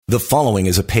The following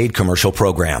is a paid commercial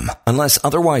program. Unless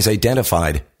otherwise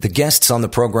identified, the guests on the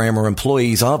program are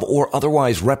employees of or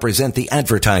otherwise represent the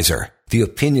advertiser. The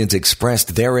opinions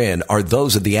expressed therein are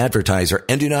those of the advertiser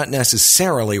and do not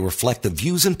necessarily reflect the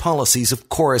views and policies of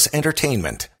Chorus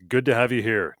Entertainment. Good to have you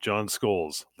here. John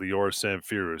Scholes, Lior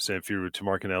Samfiru,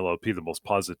 Tumarkin LLP, the most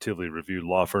positively reviewed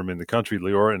law firm in the country.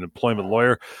 Lior, an employment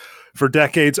lawyer for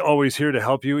decades, always here to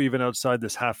help you, even outside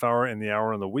this half hour and the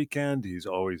hour on the weekend. He's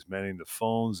always manning the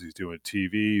phones. He's doing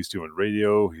TV. He's doing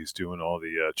radio. He's doing all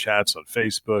the chats on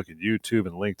Facebook and YouTube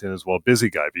and LinkedIn as well. Busy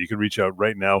guy, but you can reach out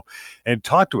right now and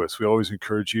talk to us. We always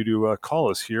encourage you to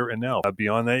call us here and now.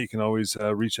 Beyond that, you can always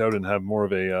reach out and have more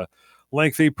of a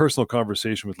lengthy personal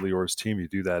conversation with Lior's team. You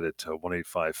do that at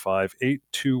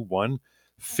 1-855-821-5900,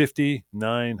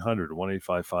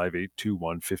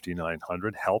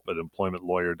 1-855-821-5900, help at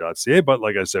employmentlawyer.ca. But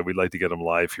like I said, we'd like to get them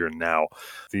live here now.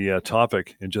 The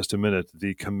topic in just a minute,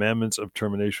 the commandments of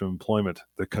termination of employment,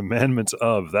 the commandments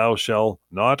of thou shall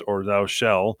not or thou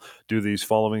shall do these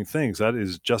following things. That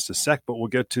is just a sec, but we'll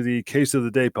get to the case of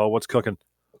the day, Paul. What's cooking?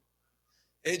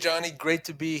 Hey, Johnny, great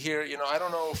to be here. I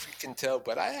don't know if you can tell,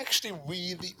 but I actually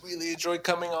really, really enjoy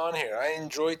coming on here. I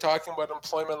enjoy talking about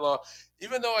employment law.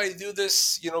 Even though I do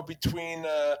this, between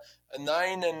 9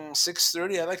 and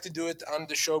 6:30, I like to do it on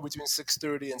the show between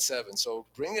 6:30 and 7. So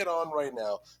bring it on right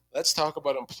now. Let's talk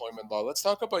about employment law. Let's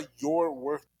talk about your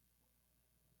work.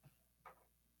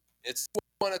 It's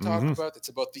what I want to talk about. It's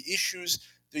about the issues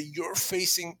that you're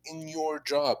facing in your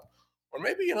job. Or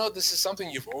maybe, this is something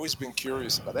you've always been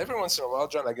curious about. Every once in a while,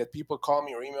 John, I get people call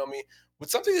me or email me with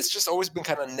something that's just always been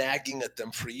kind of nagging at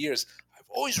them for years. I've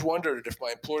always wondered if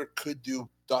my employer could do ...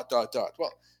 Well,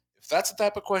 if that's the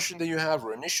type of question that you have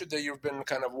or an issue that you've been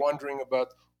kind of wondering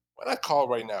about, why not call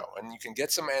right now? And you can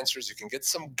get some answers, you can get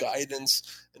some guidance,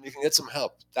 and you can get some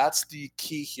help. That's the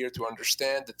key here, to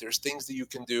understand that there's things that you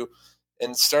can do.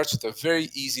 And it starts with a very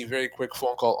easy, very quick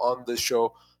phone call on the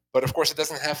show. But of course, it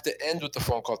doesn't have to end with the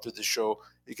phone call to the show.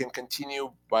 You can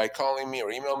continue by calling me or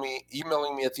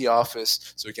emailing me at the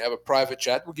office, so we can have a private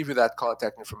chat. We'll give you that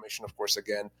contact information, of course,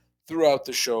 again, throughout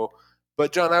the show.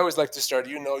 But John, I always like to start,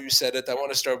 you said it, I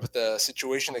want to start with a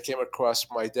situation that came across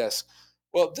my desk.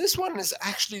 Well, this one is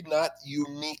actually not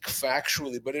unique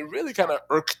factually, but it really kind of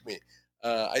irked me.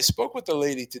 I spoke with a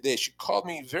lady today. She called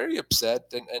me very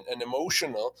upset and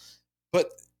emotional, but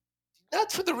not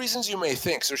for the reasons you may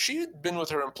think. So she had been with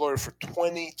her employer for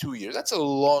 22 years. That's a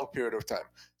long period of time.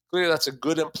 Clearly, that's a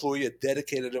good employee, a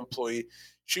dedicated employee.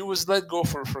 She was let go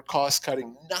for cost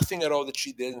cutting, nothing at all that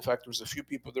she did. In fact, there was a few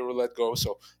people that were let go,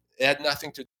 so it had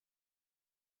nothing to do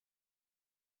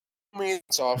with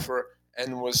this offer.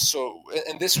 And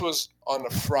this was on a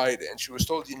Friday, and she was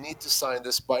told, you need to sign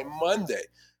this by Monday.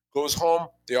 Goes home,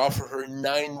 they offer her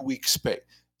 9 weeks pay.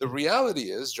 The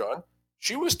reality is, John,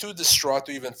 she was too distraught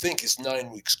to even think, is 9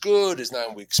 weeks good? Is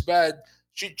 9 weeks bad?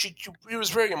 She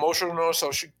was very emotional,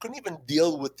 so she couldn't even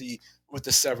deal with the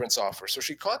severance offer. So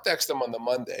she contacts them on the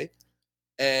Monday,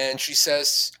 and she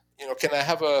says, can I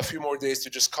have a few more days to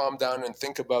just calm down and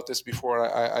think about this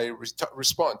before I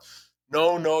respond?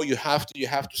 No, you have to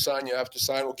sign.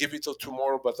 We'll give you till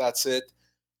tomorrow, but that's it.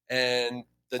 And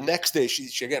the next day, she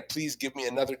again, please give me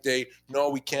another day. No,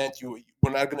 we can't.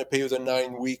 We're not going to pay you the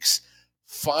 9 weeks.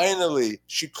 Finally,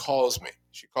 she calls me.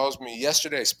 She calls me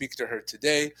yesterday. I speak to her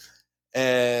today.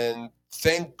 And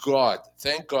thank God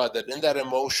that in that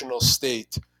emotional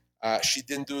state, she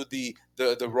didn't do the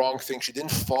wrong thing. She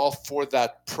didn't fall for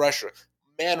that pressure.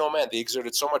 Man, oh man, they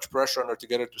exerted so much pressure on her to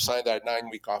get her to sign that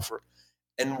 9-week offer.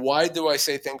 And why do I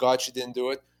say thank God she didn't do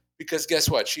it? Because guess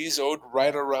what? She's owed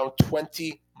right around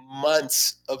 20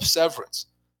 months of severance.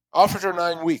 Offered her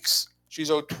 9 weeks. She's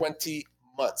owed 20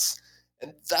 months.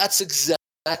 And that's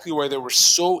exactly why they were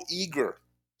so eager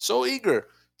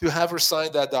to have her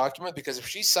sign that document, because if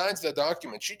she signs that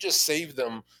document, she just saved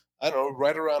them,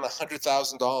 right around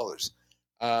 $100,000.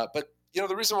 But,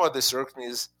 the reason why this irked me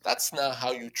is that's not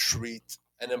how you treat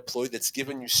an employee that's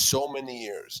given you so many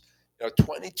years.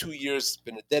 22 years,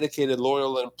 been a dedicated,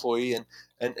 loyal employee, and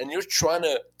you're trying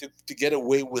to get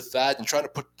away with that and trying to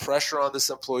put pressure on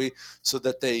this employee so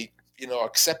that they,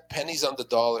 accept pennies on the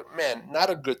dollar. Man,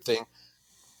 not a good thing.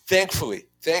 Thankfully,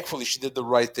 she did the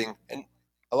right thing. And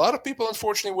a lot of people,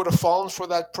 unfortunately, would have fallen for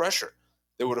that pressure.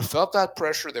 They would have felt that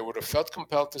pressure. They would have felt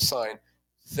compelled to sign.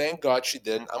 Thank God she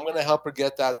didn't. I'm going to help her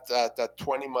get that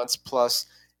 20 months plus.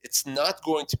 It's not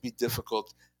going to be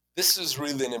difficult. This is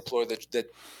really an employer that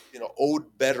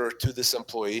owed better to this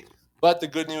employee. But the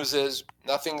good news is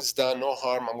nothing's done, no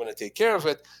harm. I'm going to take care of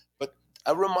it. But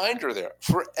a reminder there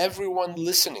for everyone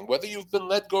listening, whether you've been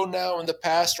let go now in the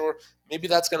past or maybe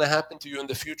that's going to happen to you in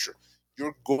the future.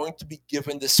 you're going to be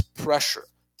given this pressure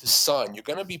to sign. You're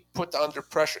going to be put under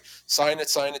pressure. Sign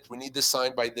it. We need this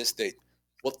signed by this date.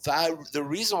 Well, the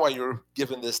reason why you're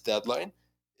given this deadline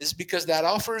is because that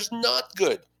offer is not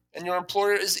good. And your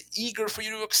employer is eager for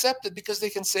you to accept it because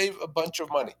they can save a bunch of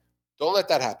money. Don't let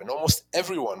that happen. Almost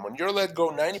everyone, when you're let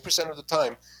go 90% of the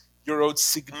time, you're owed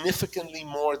significantly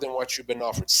more than what you've been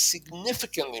offered.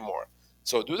 Significantly more.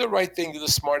 So do the right thing, do the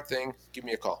smart thing. Give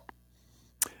me a call.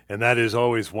 And that is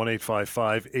always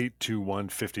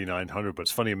 1-855-821-5900. But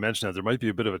it's funny you mention that. There might be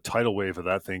a bit of a tidal wave of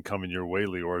that thing coming your way,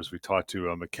 Lior, as we talked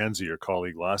to Mackenzie, your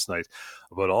colleague, last night,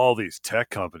 about all these tech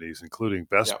companies, including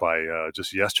Best Buy,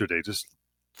 just yesterday, just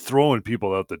throwing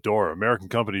people out the door. American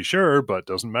companies, sure, but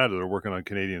doesn't matter. They're working on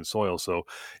Canadian soil. So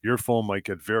your phone might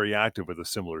get very active with a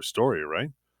similar story, right?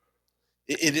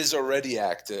 It is already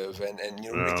active, and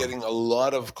we're getting a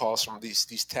lot of calls from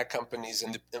these tech companies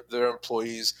and their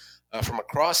employees from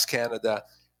across Canada.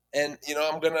 And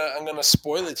I'm gonna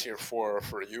spoil it here for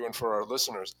you and for our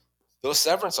listeners. Those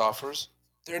severance offers,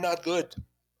 they're not good.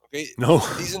 Okay, no,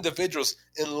 these individuals,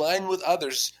 in line with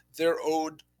others, they're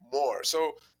owed more.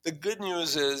 So the good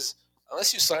news is,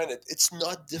 unless you sign it, it's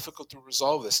not difficult to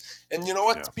resolve this. And you know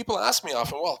what? Yeah. People ask me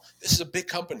often, well, this is a big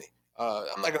company.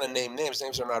 I'm not going to name names.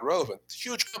 Names are not relevant.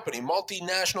 Huge company,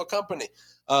 multinational company.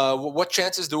 What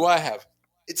chances do I have?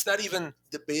 It's not even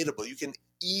debatable. You can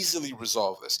easily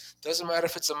resolve this. Doesn't matter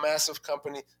if it's a massive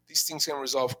company. These things can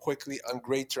resolve quickly on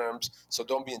great terms, so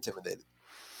don't be intimidated.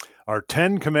 Our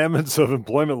 10 commandments of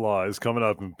employment law is coming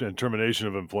up, and termination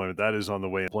of employment. That is on the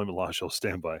way. Employment law shall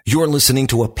stand by. You're listening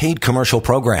to a paid commercial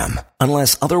program.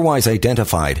 Unless otherwise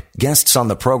identified, guests on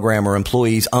the program are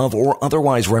employees of or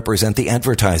otherwise represent the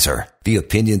advertiser. The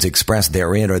opinions expressed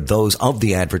therein are those of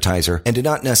the advertiser and do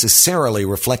not necessarily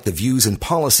reflect the views and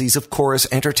policies of Chorus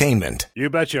Entertainment. You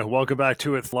betcha. Welcome back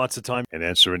to it. Lots of time and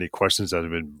answer any questions that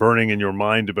have been burning in your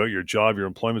mind about your job, your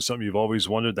employment, something you've always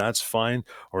wondered. That's fine.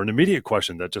 Or an immediate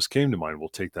question that just came to mind. We'll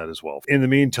take that as well. In the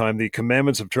meantime, the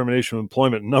commandments of termination of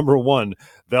employment. Number 1,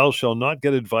 thou shalt not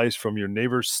get advice from your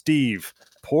neighbor Steve.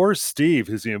 Poor Steve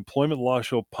is the employment law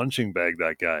show punching bag,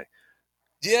 that guy.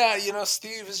 Yeah,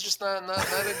 Steve is just not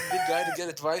a good guy to get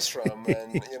advice from.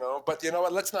 And, but you know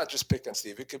what? Let's not just pick on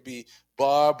Steve. It could be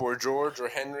Bob or George or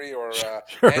Henry or Sure.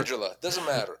 Angela. Doesn't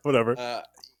matter. Whatever.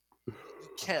 You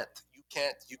can't.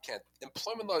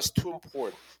 Employment law is too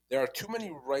important. There are too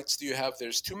many rights that you have.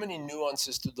 There's too many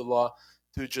nuances to the law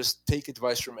to just take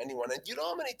advice from anyone. And you know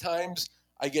how many times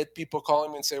I get people calling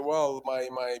me and say, well,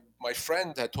 my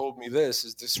friend had told me this.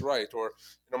 Is this right? Or,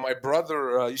 my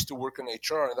brother used to work in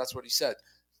HR, and that's what he said.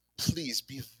 Please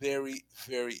be very,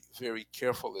 very, very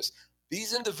careful this.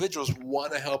 These individuals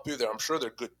want to help you. I'm sure they're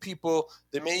good people.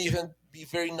 They may even be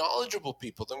very knowledgeable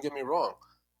people. Don't get me wrong.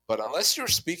 But unless you're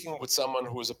speaking with someone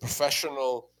who is a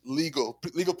professional, legal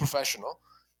professional,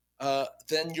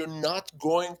 then you're not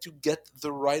going to get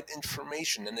the right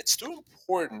information. And it's too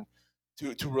important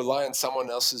to rely on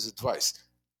someone else's advice.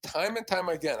 Time and time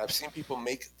again, I've seen people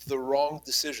make the wrong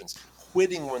decisions,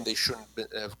 quitting when they shouldn't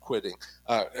have quitting,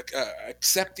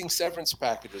 accepting severance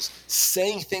packages,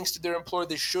 saying things to their employer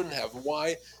they shouldn't have.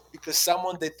 Why? Because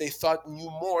someone that they thought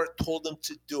knew more told them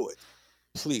to do it.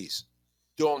 Please,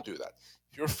 don't do that.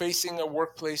 If you're facing a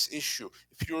workplace issue,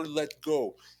 if you're let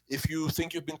go, if you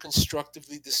think you've been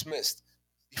constructively dismissed,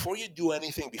 before you do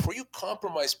anything, before you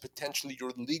compromise potentially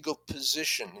your legal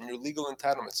position and your legal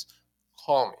entitlements,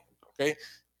 call me, okay?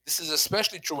 This is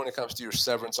especially true when it comes to your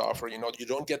severance offer. You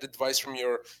don't get advice from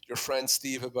your friend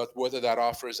Steve about whether that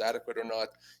offer is adequate or not.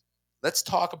 Let's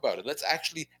talk about it. Let's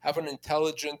actually have an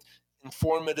intelligent,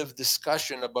 informative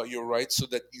discussion about your rights so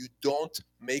that you don't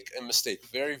make a mistake.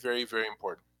 Very, very, very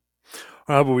important.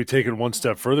 How about we take it one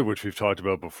step further, which we've talked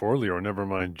about before, Lior? Never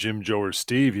mind Jim, Joe, or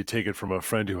Steve. You take it from a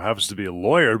friend who happens to be a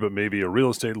lawyer, but maybe a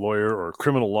real estate lawyer or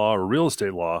criminal law or real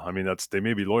estate law. I mean, they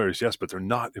may be lawyers, yes, but they're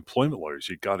not employment lawyers.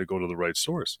 You got to go to the right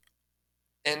source.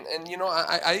 And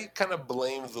I kind of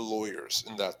blame the lawyers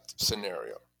in that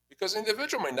scenario because an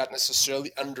individual might not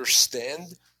necessarily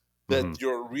understand that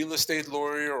your real estate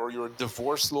lawyer or your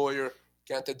divorce lawyer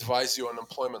can't advise you on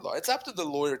employment law. It's up to the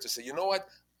lawyer to say, you know what?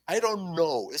 I don't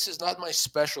know. This is not my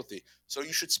specialty. So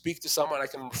you should speak to someone I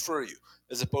can refer you,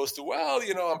 as opposed to, well,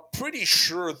 I'm pretty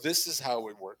sure this is how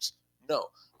it works. No,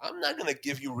 I'm not going to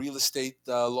give you real estate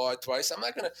law advice. I'm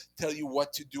not going to tell you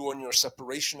what to do on your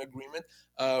separation agreement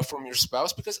from your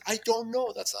spouse because I don't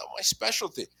know. That's not my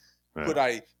specialty. Yeah. Could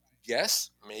I guess?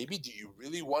 Maybe. Do you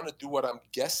really want to do what I'm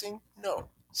guessing? No.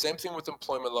 Same thing with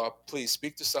employment law. Please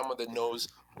speak to someone that knows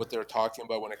what they're talking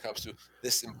about when it comes to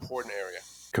this important area.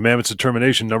 Commandments of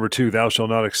termination. Number 2, thou shalt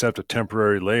not accept a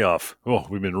temporary layoff. Oh,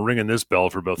 we've been ringing this bell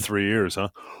for about 3 years, huh?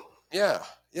 Yeah,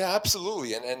 yeah,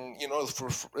 absolutely. And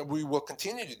we will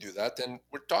continue to do that. And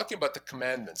we're talking about the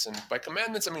commandments. And by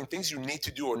commandments, I mean things you need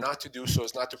to do or not to do so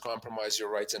as not to compromise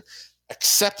your rights. And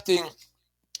accepting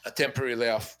a temporary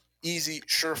layoff, easy,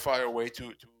 surefire way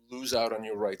to lose out on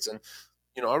your rights. And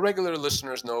our regular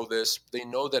listeners know this. They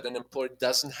know that an employer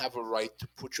doesn't have a right to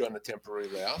put you on a temporary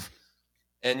layoff,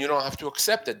 and you don't have to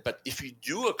accept it. But if you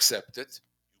do accept it,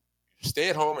 you stay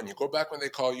at home and you go back when they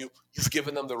call you, you've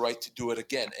given them the right to do it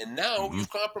again. And now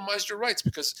you've compromised your rights,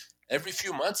 because every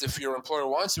few months, if your employer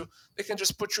wants to, they can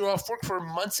just put you off work for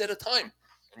months at a time,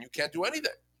 and you can't do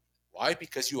anything. Why?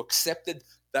 Because you accepted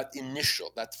that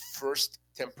first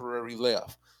temporary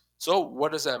layoff. So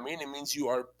what does that mean? It means you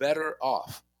are better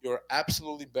off. You're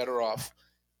absolutely better off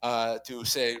to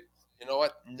say, you know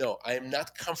what? No, I am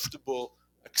not comfortable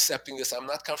accepting this. I'm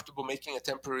not comfortable making a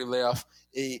temporary layoff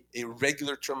a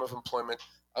regular term of employment.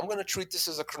 I'm going to treat this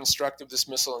as a constructive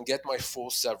dismissal and get my full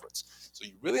severance. So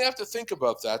you really have to think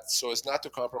about that so as not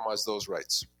to compromise those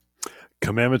rights.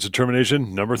 Commandments of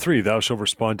termination. Number 3, thou shalt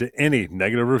respond to any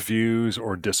negative reviews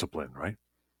or discipline, right?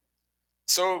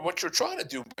 So what you're trying to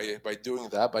do by doing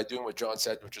that, by doing what John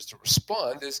said, which is to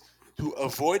respond, is to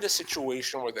avoid a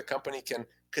situation where the company can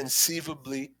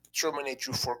conceivably terminate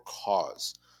you for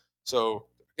cause. So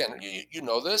again, you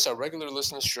know this, our regular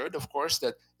listeners should, of course,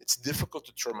 that it's difficult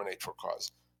to terminate for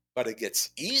cause. But it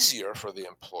gets easier for the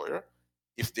employer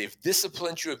if they've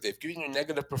disciplined you, if they've given you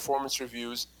negative performance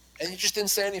reviews, and you just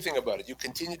didn't say anything about it. You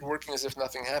continued working as if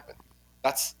nothing happened.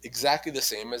 That's exactly the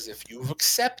same as if you've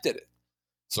accepted it.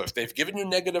 So if they've given you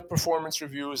negative performance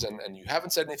reviews and you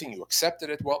haven't said anything, you accepted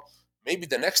it, well, maybe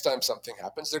the next time something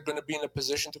happens, they're going to be in a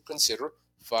position to consider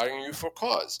firing you for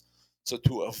cause. So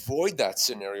to avoid that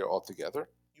scenario altogether,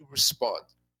 you respond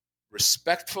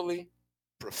respectfully,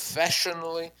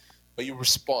 professionally, but you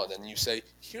respond and you say,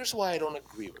 here's why I don't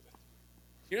agree with it.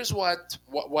 Here's why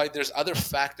there's other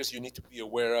factors you need to be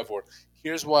aware of, or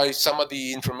here's why some of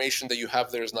the information that you have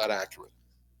there is not accurate.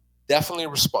 Definitely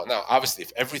respond. Now, obviously,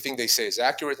 if everything they say is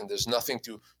accurate and there's nothing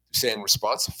to say in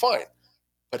response, fine.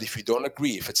 But if you don't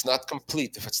agree, if it's not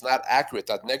complete, if it's not accurate,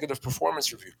 that negative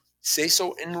performance review, say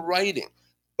so in writing.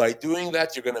 By doing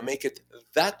that, you're going to make it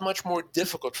that much more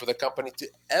difficult for the company to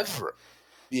ever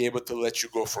be able to let you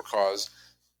go for cause.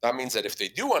 That means that if they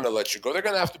do want to let you go, they're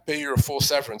going to have to pay you a full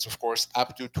severance, of course,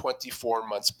 up to 24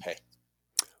 months' pay.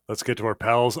 Let's get to our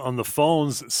pals on the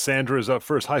phones. Sandra is up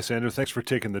first. Hi, Sandra. Thanks for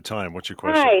taking the time. What's your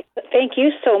question? Hi. Thank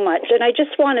you so much. And I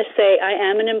just want to say I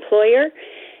am an employer,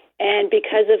 and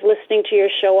because of listening to your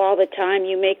show all the time,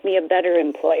 you make me a better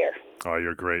employer. Oh,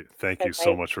 you're great. Thank you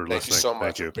so much for listening. Thank you so much.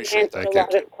 Thank you. Appreciate that. Answered a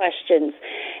lot of questions.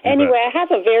 Anyway, I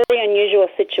have a very unusual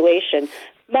situation.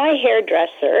 My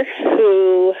hairdresser,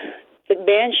 the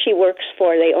man she works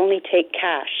for, they only take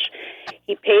cash.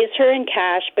 He pays her in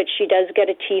cash, but she does get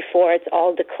a T4. It's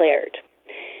all declared.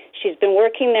 She's been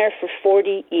working there for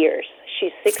 40 years.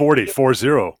 She's 60. 40. She's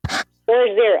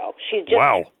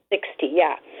just 60,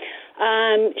 yeah.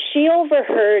 She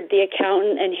overheard the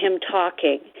accountant and him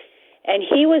talking, and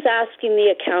he was asking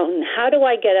the accountant, how do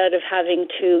I get out of having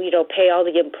to, pay all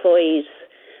the employees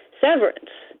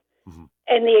severance? Mm-hmm.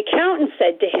 And the accountant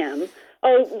said to him,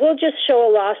 oh, we'll just show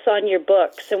a loss on your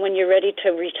books, and when you're ready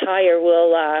to retire,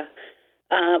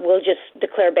 we'll just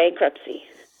declare bankruptcy.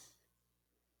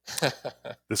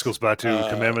 This goes back to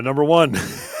commandment number 1,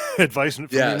 advice from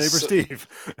your neighbor Steve.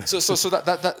 So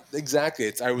that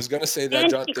exactly. I was going to say that, and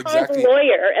John. He called exactly. the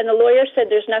lawyer, and the lawyer said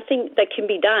there's nothing that can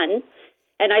be done.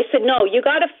 And I said, no, you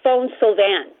got to phone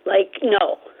Sylvan.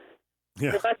 No,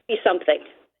 there must be something.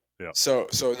 Yeah. So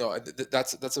no,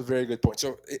 that's a very good point.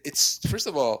 So it's, first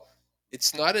of all,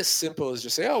 it's not as simple as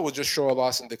just say, oh, we'll just show a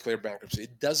loss and declare bankruptcy.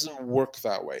 It doesn't work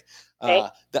that way. Okay.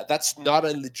 That's not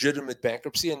a legitimate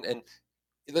bankruptcy, and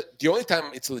the only time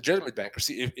it's a legitimate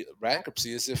bankruptcy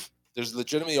is if there's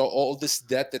legitimately all this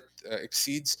debt that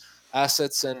exceeds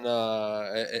assets and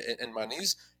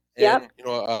monies, and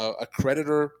a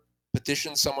creditor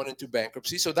petitions someone into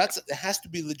bankruptcy. So it has to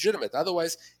be legitimate.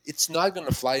 Otherwise, it's not going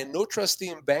to fly. And no trustee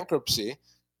in bankruptcy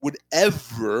would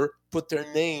ever put their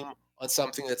name on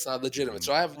something that's not legitimate.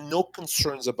 So I have no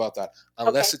concerns about that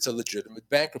unless it's a legitimate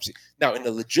bankruptcy. Now, in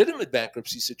a legitimate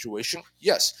bankruptcy situation,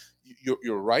 yes,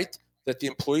 you're right that the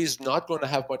employee is not going to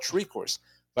have much recourse.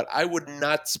 But I would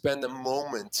not spend a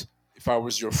moment, if I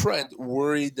was your friend,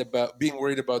 worried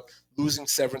about losing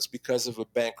severance because of a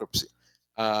bankruptcy.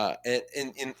 And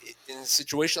in a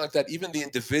situation like that, even the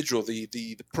individual,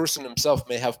 the person himself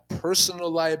may have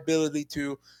personal liability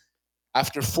to,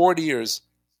 after 40 years,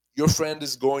 your friend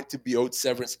is going to be owed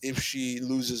severance if she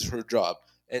loses her job.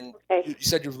 And Okay. you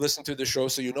said you've listened to the show,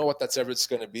 so you know what that severance is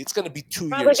going to be. It's going to be 2 years.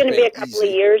 Probably going to be a couple of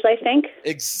years, I think.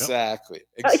 Exactly.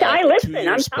 I listen.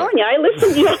 I'm telling you, I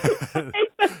listen to you.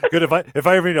 Good. If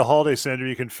I ever need a holiday, Sandra,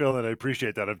 you can fill in. I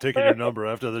appreciate that. I'm taking your number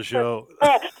after the show.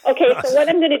 Okay, so what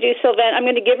I'm going to do, Sylvain, I'm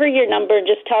going to give her your number and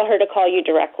just tell her to call you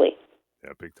directly.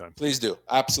 Yeah, big time. Please do.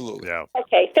 Absolutely. Yeah.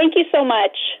 Okay, thank you so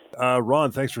much.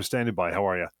 Ron, thanks for standing by. How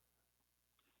are you?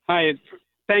 Hi,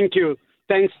 thank you.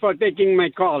 Thanks for taking my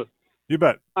call. You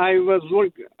bet. I was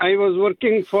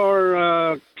working for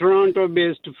a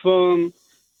Toronto-based firm,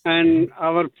 and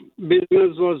our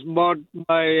business was bought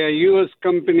by a U.S.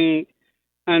 company,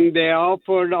 and they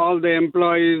offered all the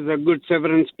employees a good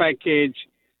severance package,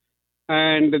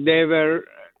 and they were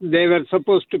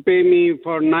supposed to pay me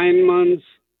for 9 months,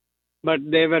 but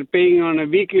they were paying on a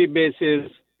weekly basis,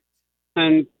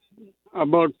 and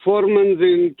about 4 months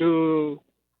into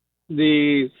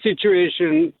the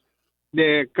situation,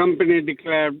 the company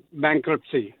declared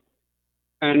bankruptcy.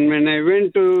 And when I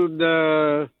went to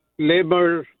the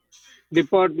labor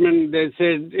department, they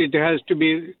said it has to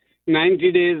be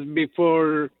 90 days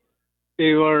before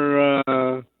your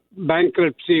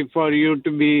bankruptcy for you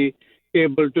to be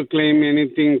able to claim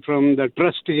anything from the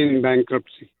trustee in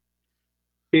bankruptcy.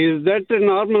 Is that a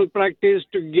normal practice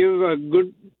to give a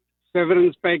good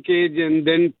severance package and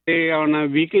then pay on a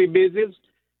weekly basis,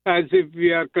 as if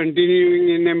we are continuing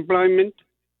in employment?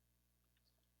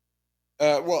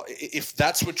 Well, if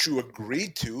that's what you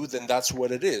agreed to, then that's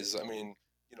what it is. I mean,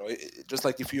 just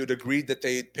like if you had agreed that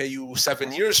they'd pay you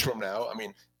 7 years from now, I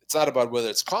mean, it's not about whether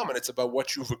it's common, it's about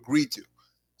what you've agreed to.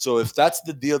 So if that's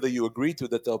the deal that you agreed to,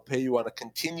 that they'll pay you on a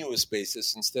continuous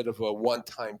basis instead of a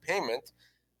one-time payment,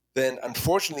 then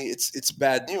unfortunately it's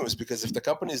bad news, because if the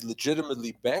company is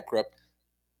legitimately bankrupt,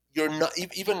 you're not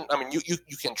even, I mean,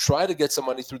 you can try to get some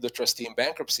money through the trustee in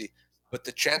bankruptcy, but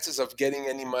the chances of getting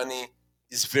any money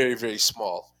is very, very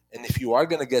small. And if you are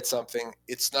going to get something,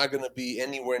 it's not going to be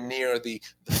anywhere near the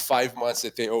 5 months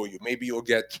that they owe you. Maybe you'll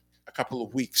get a couple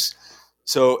of weeks.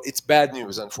 So it's bad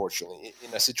news, unfortunately.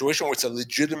 In a situation where it's a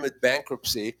legitimate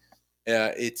bankruptcy,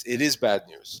 it is bad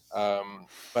news.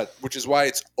 But which is why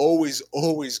it's always,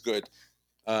 always good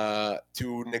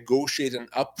to negotiate an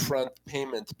upfront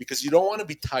payment, because you don't want to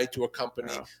be tied to a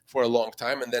company for a long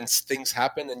time and then things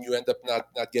happen and you end up not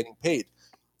getting paid.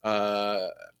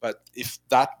 But if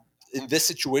that, in this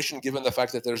situation, given the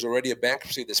fact that there's already a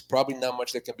bankruptcy, there's probably not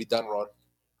much that can be done, Ron.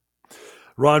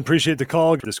 Ron, appreciate the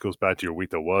call. This goes back to your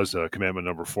week that was commandment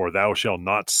number 4, thou shalt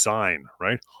not sign,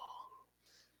 right?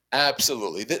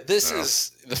 Absolutely. This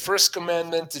is the first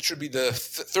commandment. It should be the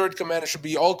third commandment. It should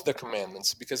be all the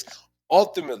commandments, because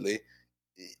ultimately,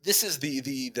 this is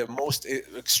the most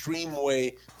extreme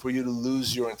way for you to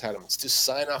lose your entitlements, to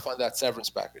sign off on that severance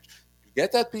package. You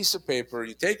get that piece of paper,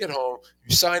 you take it home,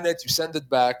 you sign it, you send it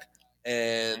back,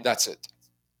 and that's it.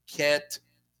 Can't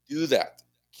do that.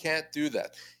 Can't do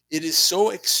that. It is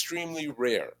so extremely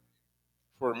rare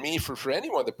for me, for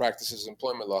anyone that practices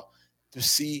employment law, to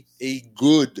see a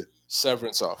good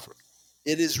severance offer.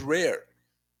 It is rare,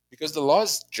 because the law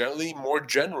is generally more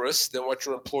generous than what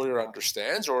your employer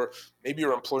understands, or maybe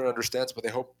your employer understands, but they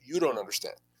hope you don't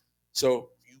understand.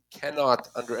 So you cannot,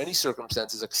 under any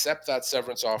circumstances, accept that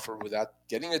severance offer without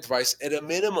getting advice at a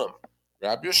minimum.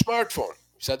 Grab your smartphone.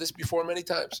 We've said this before many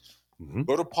times. Mm-hmm.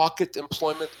 Go to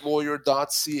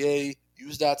pocketemploymentlawyer.ca,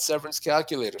 use that severance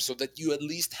calculator so that you at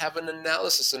least have an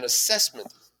analysis, an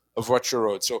assessment of what you're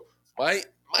owed. So my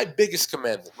biggest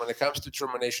commandment when it comes to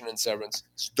termination and severance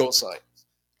is don't sign.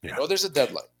 I know there's a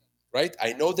deadline, right?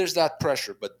 I know there's that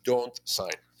pressure, but don't sign.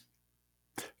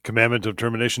 Commandment of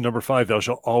termination number 5, thou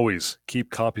shalt always keep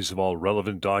copies of all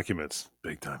relevant documents.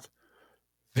 Big time.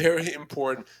 Very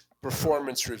important.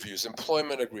 Performance reviews,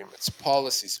 employment agreements,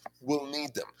 policies, we'll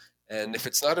need them. And if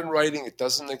it's not in writing, it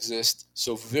doesn't exist.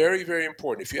 So very, very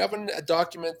important. If you have a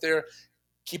document there,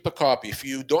 keep a copy. If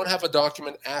you don't have a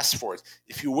document, ask for it.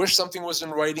 If you wish something was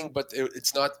in writing, but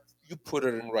it's not, you put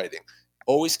it in writing.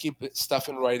 Always keep stuff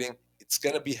in writing. It's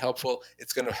going to be helpful.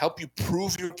 It's going to help you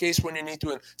prove your case when you need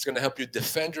to, and it's going to help you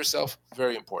defend yourself.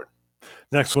 Very important.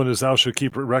 Next one is thou shalt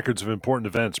keep records of important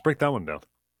events. Break that one down.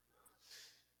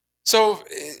 So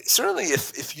certainly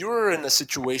if you're in a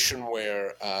situation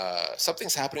where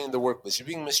something's happening in the workplace, you're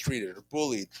being mistreated or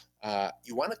bullied,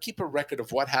 you want to keep a record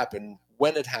of what happened,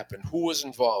 when it happened, who was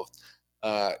involved.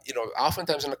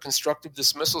 Oftentimes in a constructive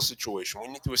dismissal situation, we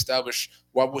need to establish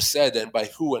what was said and by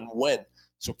who and when.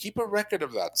 So keep a record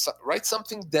of that. Write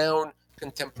something down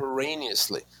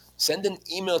contemporaneously. Send an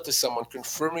email to someone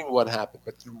confirming what happened.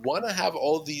 But you want to have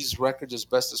all these records as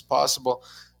best as possible.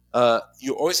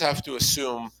 You always have to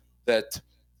assume that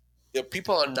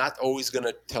people are not always going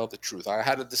to tell the truth. I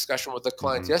had a discussion with a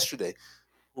client yesterday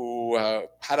who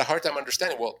had a hard time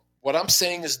understanding, well, what I'm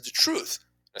saying is the truth.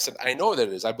 I said, I know that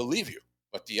it is. I believe you.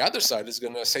 But the other side is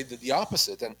going to say the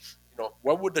opposite. And,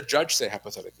 what would the judge say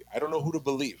hypothetically? I don't know who to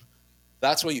believe.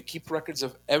 That's why you keep records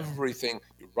of everything.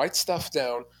 You write stuff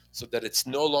down so that it's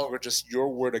no longer just your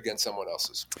word against someone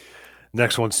else's.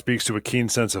 Next one speaks to a keen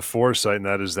sense of foresight, and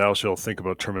that is thou shalt think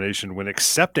about termination when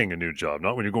accepting a new job,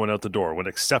 not when you're going out the door, when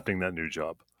accepting that new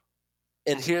job.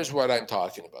 And here's what I'm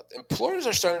talking about. Employers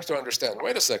are starting to understand,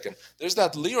 wait a second, there's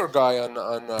that Lior guy on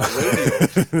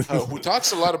radio who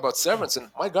talks a lot about severance.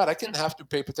 And my God, I can have to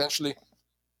pay potentially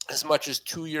as much as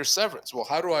 2-year severance. Well,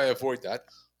 how do I avoid that?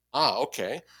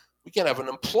 Okay. We can have an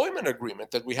employment agreement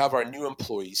that we have our new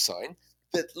employees sign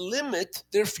that limit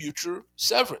their future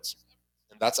severance.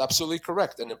 And that's absolutely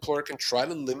correct. An employer can try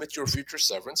to limit your future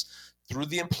severance through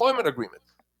the employment agreement.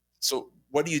 So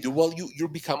what do? Well, you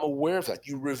become aware of that.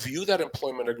 You review that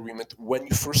employment agreement when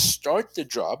you first start the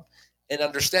job and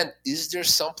understand, is there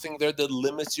something there that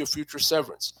limits your future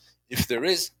severance? If there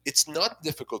is, it's not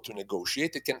difficult to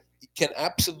negotiate. It can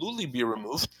absolutely be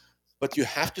removed, but you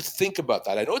have to think about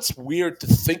that. I know it's weird to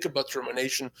think about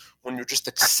termination when you're just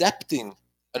accepting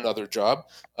another job,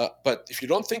 but if you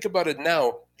don't think about it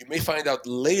now, you may find out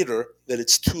later that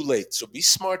it's too late. So be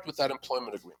smart with that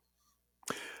employment agreement.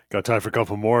 Got time for a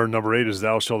couple more. Number 8 is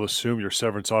thou shalt assume your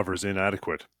severance offer is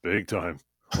inadequate. Big time.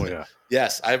 Oh, yeah.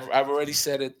 Yes, I've already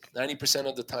said it 90%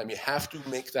 of the time. You have to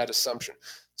make that assumption.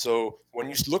 So when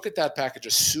you look at that package,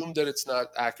 assume that it's not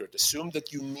accurate. Assume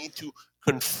that you need to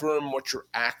confirm what you're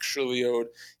actually owed.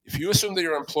 If you assume that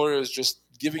your employer is just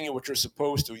giving you what you're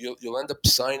supposed to, you'll end up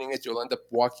signing it. You'll end up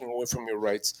walking away from your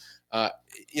rights.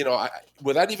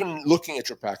 Without even looking at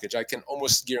your package, I can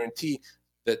almost guarantee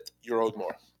that you're owed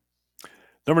more.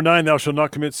 Number 9, thou shalt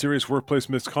not commit serious workplace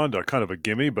misconduct. Kind of a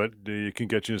gimme, but it can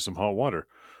get you into some hot water.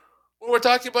 Well, we're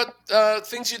talking about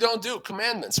things you don't do,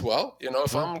 commandments. Well,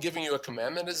 if I'm giving you a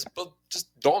commandment,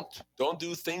 just don't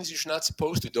do things you're not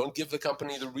supposed to. Don't give the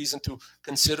company the reason to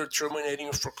consider terminating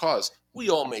you for cause. We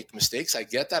all make mistakes. I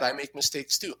get that. I make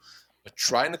mistakes too. But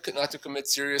try not to commit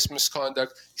serious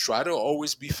misconduct. Try to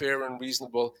always be fair and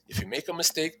reasonable. If you make a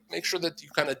mistake, make sure that you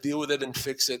kind of deal with it and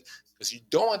fix it, because you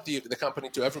don't want the company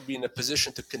to ever be in a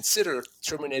position to consider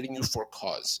terminating you for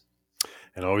cause.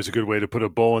 And always a good way to put a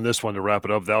bow on this one to wrap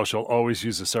it up. Thou shalt always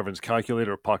use the severance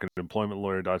calculator at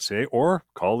pocketemploymentlawyer.ca or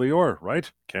call Lior,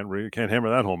 right? Can't hammer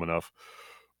that home enough.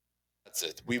 That's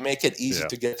it. We make it easy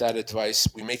to get that advice.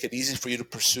 We make it easy for you to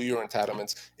pursue your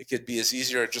entitlements. It could be as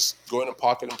easier as just going to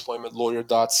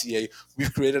pocketemploymentlawyer.ca.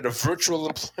 We've created a virtual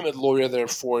employment lawyer there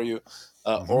for you.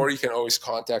 Or you can always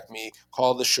contact me,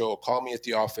 call the show, call me at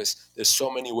the office. There's so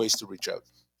many ways to reach out.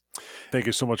 Thank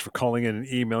you so much for calling in and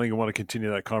emailing. You want to continue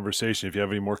that conversation. If you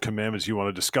have any more commandments you want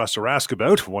to discuss or ask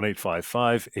about,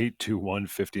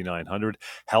 1-855-821-5900,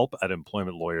 help at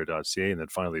employmentlawyer.ca, and then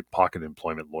finally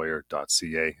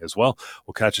pocketemploymentlawyer.ca as well.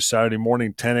 We'll catch you Saturday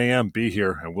morning, 10 a.m. Be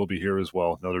here, and we'll be here as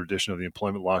well. Another edition of the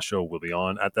Employment Law Show will be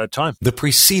on at that time. The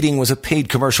preceding was a paid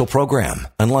commercial program.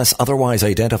 Unless otherwise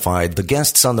identified, the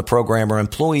guests on the program are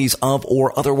employees of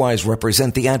or otherwise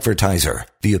represent the advertiser.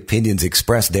 The opinions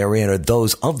expressed therein are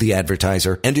those of the advertiser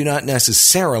and do not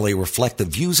necessarily reflect the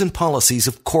views and policies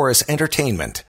of Chorus Entertainment.